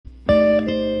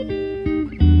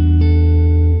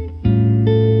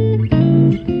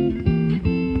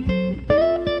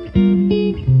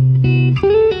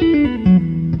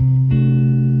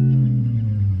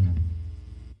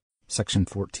Section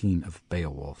 14 of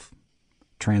Beowulf.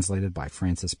 Translated by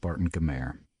Francis Barton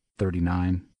Gamer.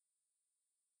 39.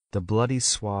 The bloody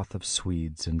swath of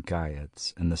Swedes and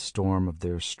Geats and the storm of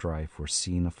their strife were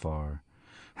seen afar.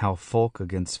 How folk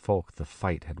against folk the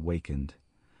fight had wakened.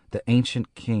 The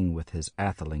ancient king with his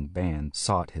atheling band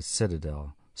sought his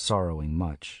citadel, sorrowing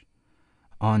much.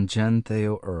 On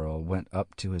Gentheo Earl went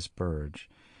up to his burge.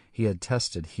 He had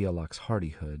tested Hygelac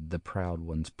hardihood, the proud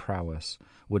one's prowess,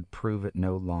 would prove it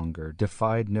no longer,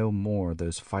 defied no more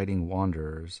those fighting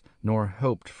wanderers, nor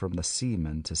hoped from the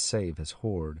seamen to save his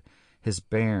hoard, his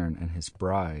bairn and his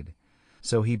bride.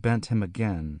 So he bent him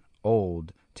again,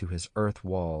 old, to his earth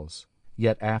walls.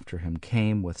 Yet after him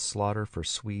came with slaughter for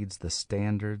Swedes the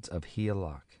standards of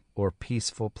Hygelac, o'er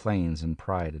peaceful plains in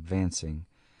pride advancing,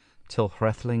 till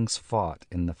Hrethelings fought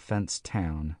in the fenced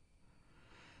town.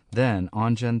 Then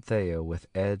on Gentheo with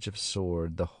edge of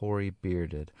sword the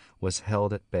hoary-bearded was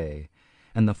held at bay,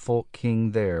 and the folk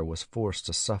king there was forced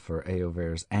to suffer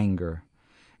Eover's anger.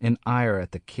 In ire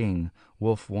at the king,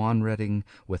 Wulf Wonreding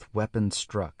with weapon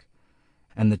struck,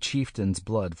 and the chieftain's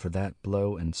blood for that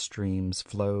blow in streams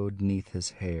flowed neath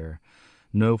his hair.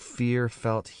 No fear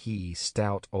felt he,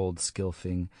 stout old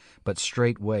Skilfing, but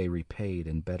straightway repaid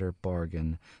in better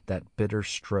bargain that bitter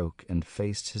stroke and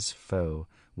faced his foe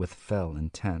with fell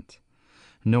intent.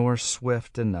 Nor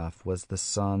swift enough was the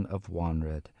son of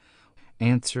Wonred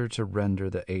answer to render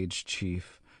the aged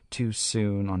chief. Too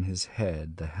soon on his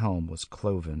head the helm was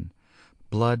cloven.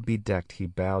 Blood bedecked he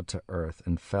bowed to earth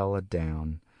and fell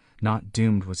adown. Not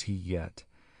doomed was he yet,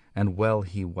 and well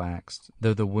he waxed,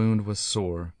 though the wound was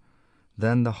sore.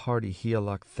 Then the hardy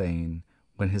Hygelac Thane,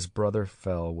 when his brother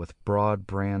fell, with broad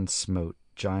brand smote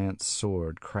giant's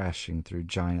sword crashing through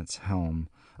giant's helm.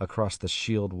 Across the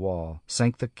shield wall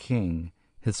sank the king,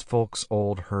 his folk's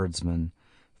old herdsman,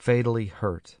 fatally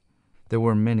hurt. There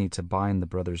were many to bind the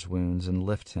brother's wounds and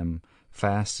lift him,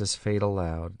 fast as fate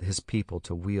allowed his people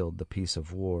to wield the piece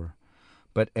of war.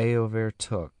 But Eover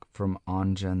took from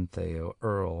on Gentheo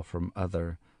Earl from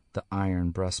other the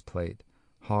iron breastplate,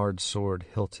 hard sword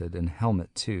hilted, and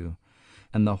helmet too,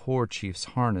 and the hoar chief's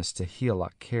harness to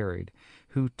Hygelac carried,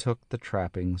 who took the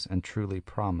trappings and truly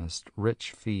promised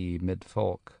rich fee mid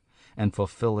folk, and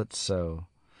fulfill it so.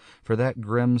 For that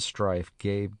grim strife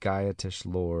gave Geatish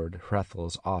lord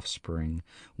Hrethel's offspring,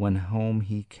 when home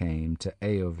he came to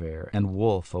Eover, and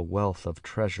Wulf a wealth of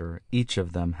treasure. Each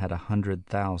of them had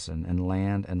 100,000 in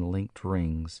land and linked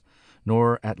rings,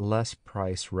 nor at less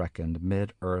price reckoned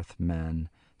mid-earth men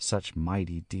such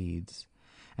mighty deeds.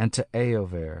 And to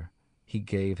Eover he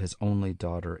gave his only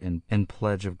daughter in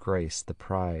pledge of grace, the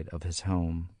pride of his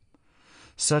home.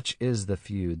 Such is the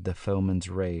feud, the foeman's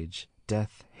rage,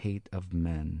 death hate of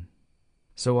men.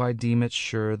 So I deem it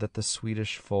sure that the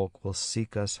Swedish folk will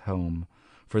seek us home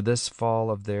for this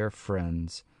fall of their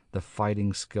friends, the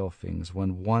fighting Skilfings,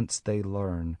 when once they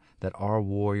learn that our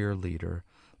warrior leader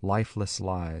lifeless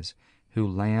lies, who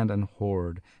land and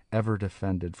hoard ever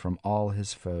defended from all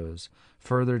his foes,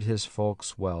 furthered his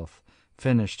folk's wealth,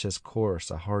 finished his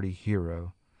course a hardy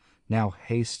hero. Now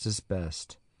haste is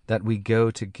best, that we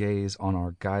go to gaze on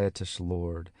our Geatish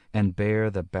lord, and bear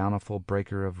the bountiful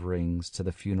breaker of rings to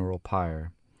the funeral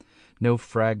pyre. No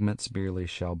fragments merely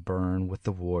shall burn with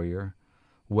the warrior,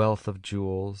 wealth of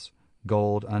jewels,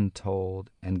 gold untold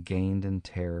and gained in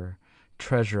terror,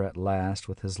 treasure at last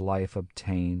with his life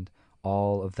obtained.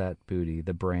 All of that booty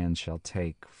the brand shall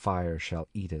take, fire shall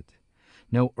eat it.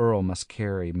 No earl must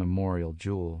carry memorial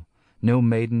jewel, no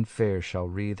maiden fair shall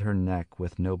wreathe her neck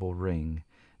with noble ring.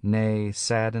 Nay,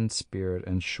 sad in spirit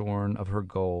and shorn of her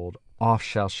gold, oft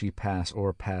shall she pass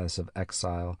o'er paths of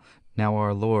exile. Now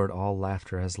our Lord all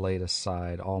laughter has laid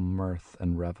aside, all mirth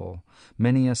and revel.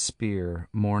 Many a spear,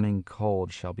 mourning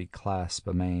cold, shall be clasped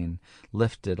amain,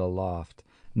 lifted aloft,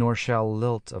 nor shall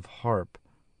lilt of harp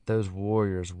those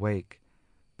warriors wake.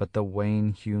 But the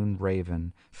wane-hewn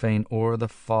raven, fain o'er the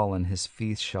fallen his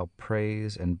feast shall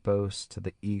praise, and boast to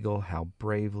the eagle how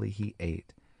bravely he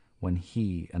ate, when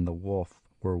he and the wolf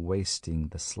were wasting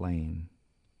the slain.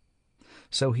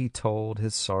 So he told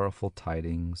his sorrowful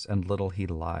tidings, and little he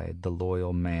lied, the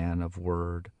loyal man of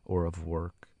word or of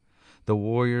work. The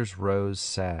warriors rose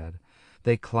sad,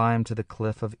 they climbed to the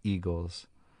cliff of eagles,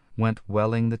 went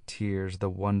welling the tears the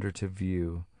wonder to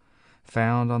view,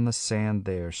 found on the sand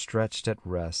there, stretched at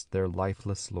rest, their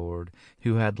lifeless lord,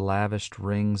 who had lavished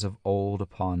rings of old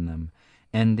upon them.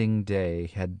 Ending day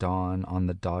had dawned on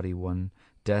the doughty one,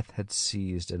 death had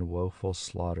seized in woeful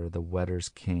slaughter the Weders'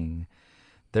 king.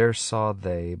 There saw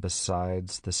they,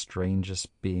 besides the strangest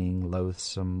being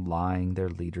loathsome, lying their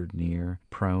leader near,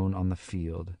 prone on the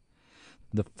field.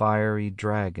 The fiery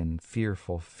dragon,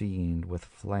 fearful fiend, with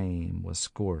flame was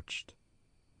scorched.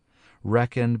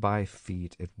 Reckoned by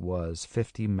feet it was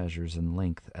 50 measures in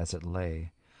length as it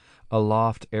lay.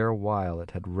 Aloft erewhile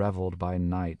it had revelled by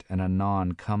night, and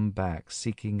anon come back,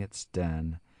 seeking its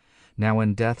den. Now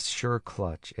in death's sure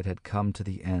clutch it had come to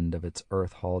the end of its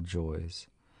earth-hall joys.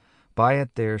 By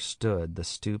it there stood the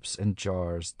stoups and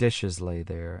jars, dishes lay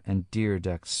there, and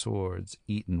deer-decked swords,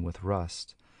 eaten with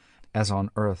rust, as on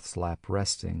earth's lap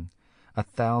resting.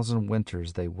 1,000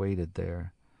 winters they waited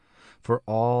there. For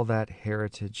all that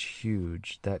heritage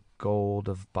huge, that gold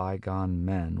of bygone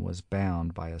men, was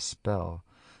bound by a spell,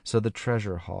 so the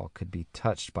treasure hall could be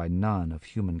touched by none of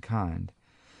humankind,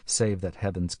 save that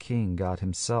heaven's king, God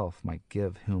himself, might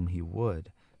give whom he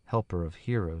would, helper of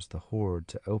heroes, the hoard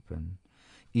to open,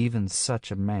 even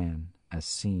such a man as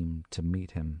seemed to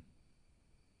meet him.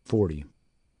 40.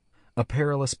 A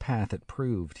perilous path it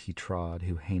proved he trod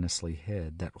who heinously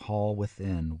hid that hall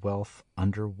within, wealth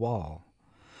under wall.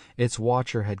 Its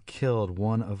watcher had killed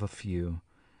one of a few,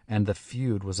 and the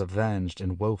feud was avenged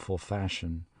in woeful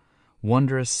fashion.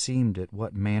 Wondrous seemed it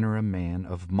what manner a man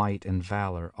of might and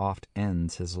valor oft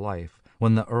ends his life,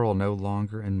 when the earl no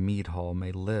longer in mead-hall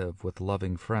may live with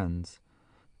loving friends.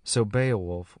 So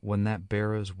Beowulf, when that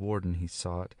barrow's warden he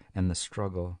sought, and the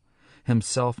struggle,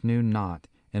 himself knew not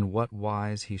in what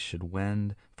wise he should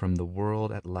wend from the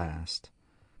world at last.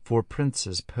 For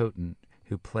princes potent,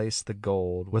 who placed the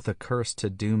gold, with a curse to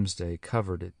doomsday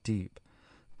covered it deep,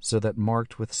 so that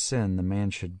marked with sin the man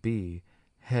should be,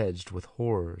 hedged with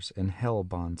horrors and hell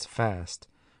bonds fast,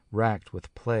 racked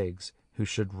with plagues, who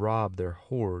should rob their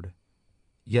hoard.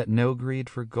 Yet no greed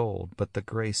for gold, but the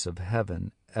grace of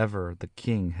heaven, ever the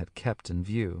king had kept in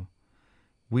view.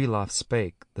 Beowulf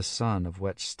spake, the son of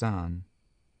Wechstan.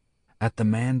 At the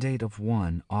mandate of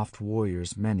one, oft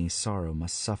warriors many sorrow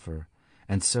must suffer,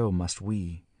 and so must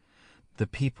we. The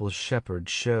people's shepherd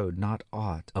showed not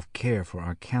aught of care for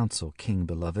our counsel, king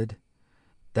beloved.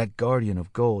 That guardian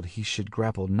of gold he should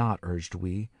grapple not, urged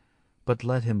we, but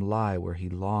let him lie where he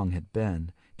long had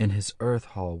been, in his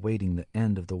earth-hall waiting the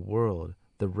end of the world,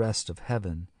 the rest of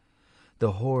heaven.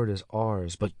 The hoard is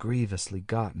ours, but grievously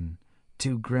gotten,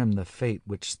 too grim the fate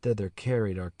which thither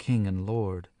carried our king and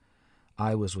lord.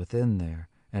 I was within there,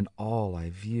 and all I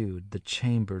viewed, the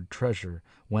chambered treasure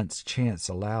whence chance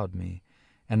allowed me,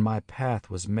 and my path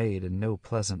was made in no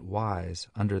pleasant wise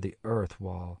under the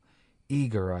earth-wall.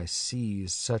 Eager I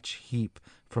seized such heap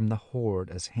from the hoard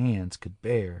as hands could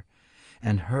bear,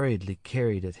 and hurriedly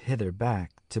carried it hither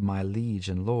back to my liege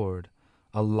and lord.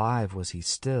 Alive was he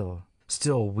still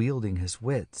wielding his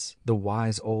wits. The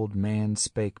wise old man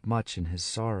spake much in his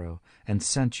sorrow, and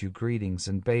sent you greetings,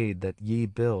 and bade that ye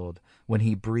build, when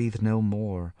he breathed no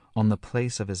more, on the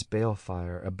place of his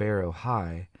balefire a barrow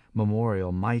high,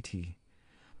 memorial mighty.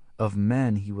 Of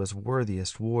men he was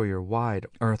worthiest warrior wide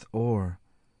earth o'er,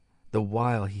 the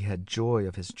while he had joy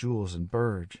of his jewels and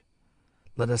burge.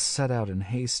 Let us set out in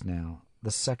haste now,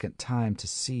 the second time to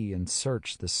see and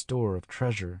search the store of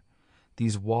treasure,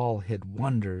 these wall-hid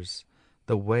wonders,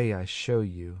 the way I show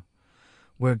you,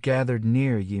 where gathered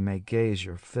near ye may gaze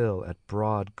your fill at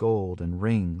broad gold and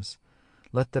rings.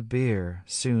 Let the bier,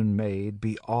 soon made,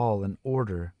 be all in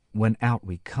order, when out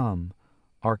we come,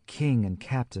 our king and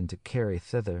captain to carry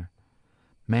thither.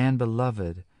 Man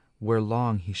beloved, where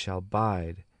long he shall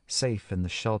bide, safe in the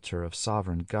shelter of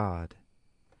sovereign God.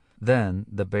 Then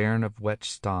the Baron of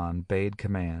Wechstan bade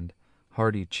command,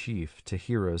 hardy chief to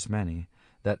heroes many,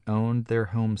 that owned their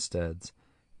homesteads,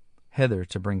 hither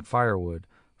to bring firewood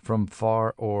from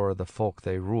far o'er the folk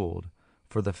they ruled,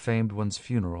 for the famed one's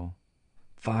funeral.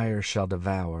 Fire shall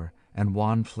devour, and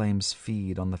wan flames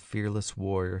feed on the fearless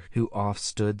warrior who oft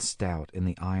stood stout in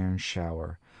the iron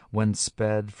shower, when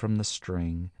sped from the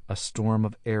string a storm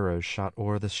of arrows shot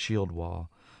o'er the shield wall.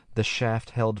 The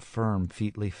shaft held firm,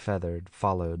 featly feathered,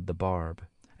 followed the barb.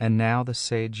 And now the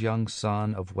sage young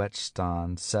son of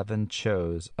Wechstan 7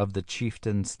 chose of the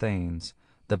chieftain's thanes,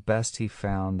 the best he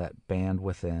found that band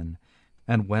within,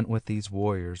 and went with these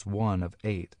warriors, one of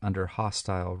 8, under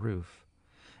hostile roof.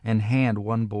 In hand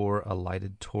one bore a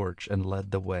lighted torch and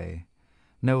led the way.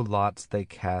 No lots they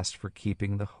cast for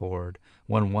keeping the hoard,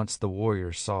 when once the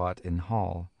warriors saw it in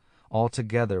hall,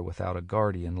 altogether without a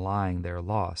guardian lying there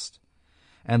lost.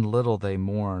 And little they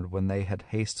mourned when they had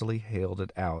hastily haled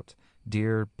it out,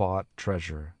 dear-bought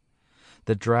treasure.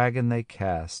 The dragon they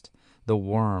cast, the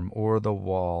worm o'er the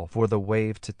wall for the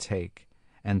wave to take,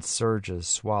 and surges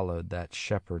swallowed that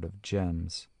shepherd of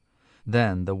gems.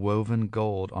 Then the woven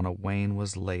gold on a wain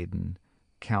was laden,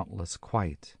 countless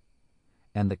quite,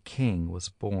 and the king was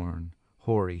borne,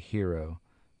 hoary hero,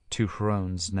 to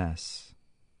Hrone's ness.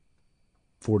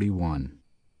 41.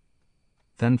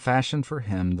 Then fashioned for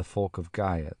him the folk of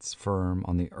Geats, firm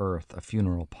on the earth a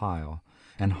funeral pile,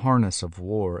 and harness of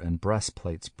war and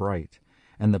breastplates bright,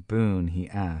 and the boon he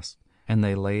asked, and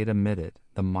they laid amid it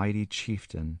the mighty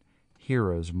chieftain,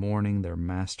 heroes mourning their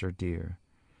master dear.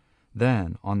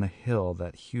 Then on the hill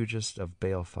that hugest of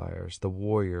balefires the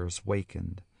warriors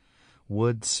wakened.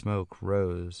 Wood smoke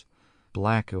rose,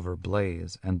 black over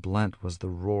blaze, and blent was the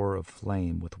roar of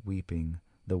flame with weeping.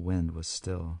 The wind was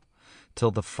still,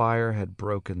 till the fire had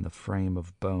broken the frame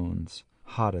of bones,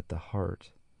 hot at the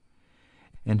heart.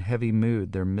 In heavy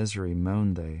mood their misery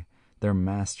moaned they, their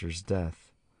master's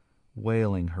death,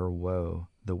 wailing her woe,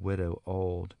 the widow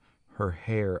old, her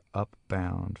hair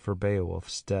upbound for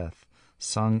Beowulf's death,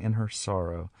 sung in her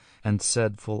sorrow, and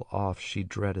said full oft she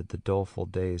dreaded the doleful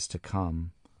days to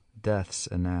come, death's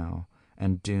enow,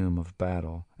 and doom of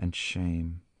battle and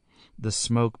shame. The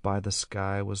smoke by the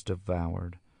sky was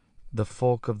devoured. The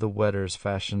folk of the Weders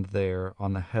fashioned there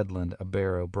on the headland a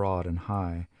barrow broad and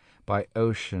high, by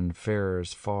ocean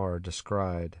farers far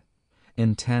descried.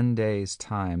 In 10 days'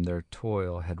 time their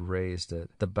toil had raised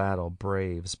it, the battle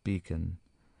braves' beacon.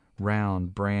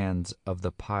 Round brands of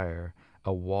the pyre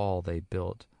a wall they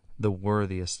built, the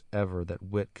worthiest ever that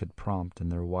wit could prompt in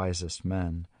their wisest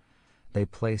men. They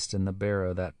placed in the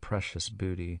barrow that precious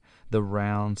booty, the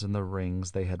rounds and the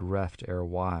rings they had reft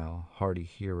erewhile, hardy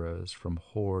heroes from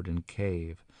hoard and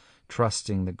cave,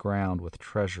 trusting the ground with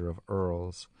treasure of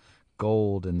earls,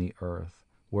 gold in the earth,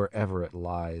 wherever it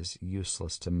lies,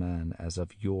 useless to men as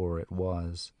of yore it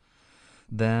was.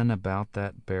 Then about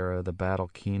that barrow the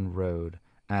battle-keen rode,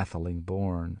 Atheling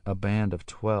born, a band of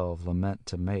 12 lament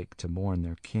to make to mourn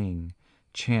their king,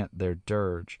 chant their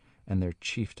dirge and their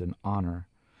chieftain honor.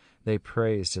 They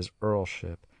praised his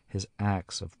earlship, his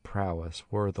acts of prowess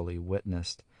worthily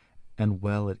witnessed, and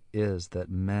well it is that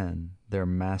men their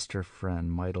master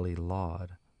friend mightily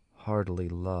laud, heartily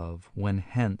love, when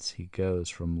hence he goes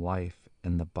from life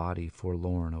in the body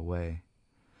forlorn away.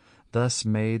 Thus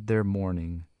made their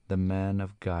mourning the men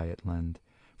of Geatland,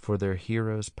 for their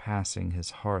heroes passing his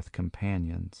hearth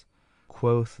companions,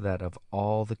 quoth that of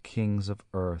all the kings of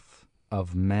earth,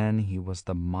 of men he was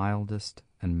the mildest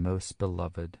and most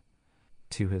beloved,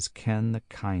 to his ken the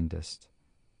kindest,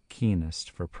 keenest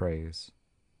for praise.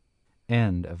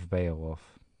 End of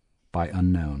Beowulf. By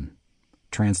Unknown.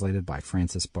 Translated by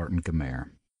Francis Barton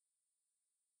Gamer.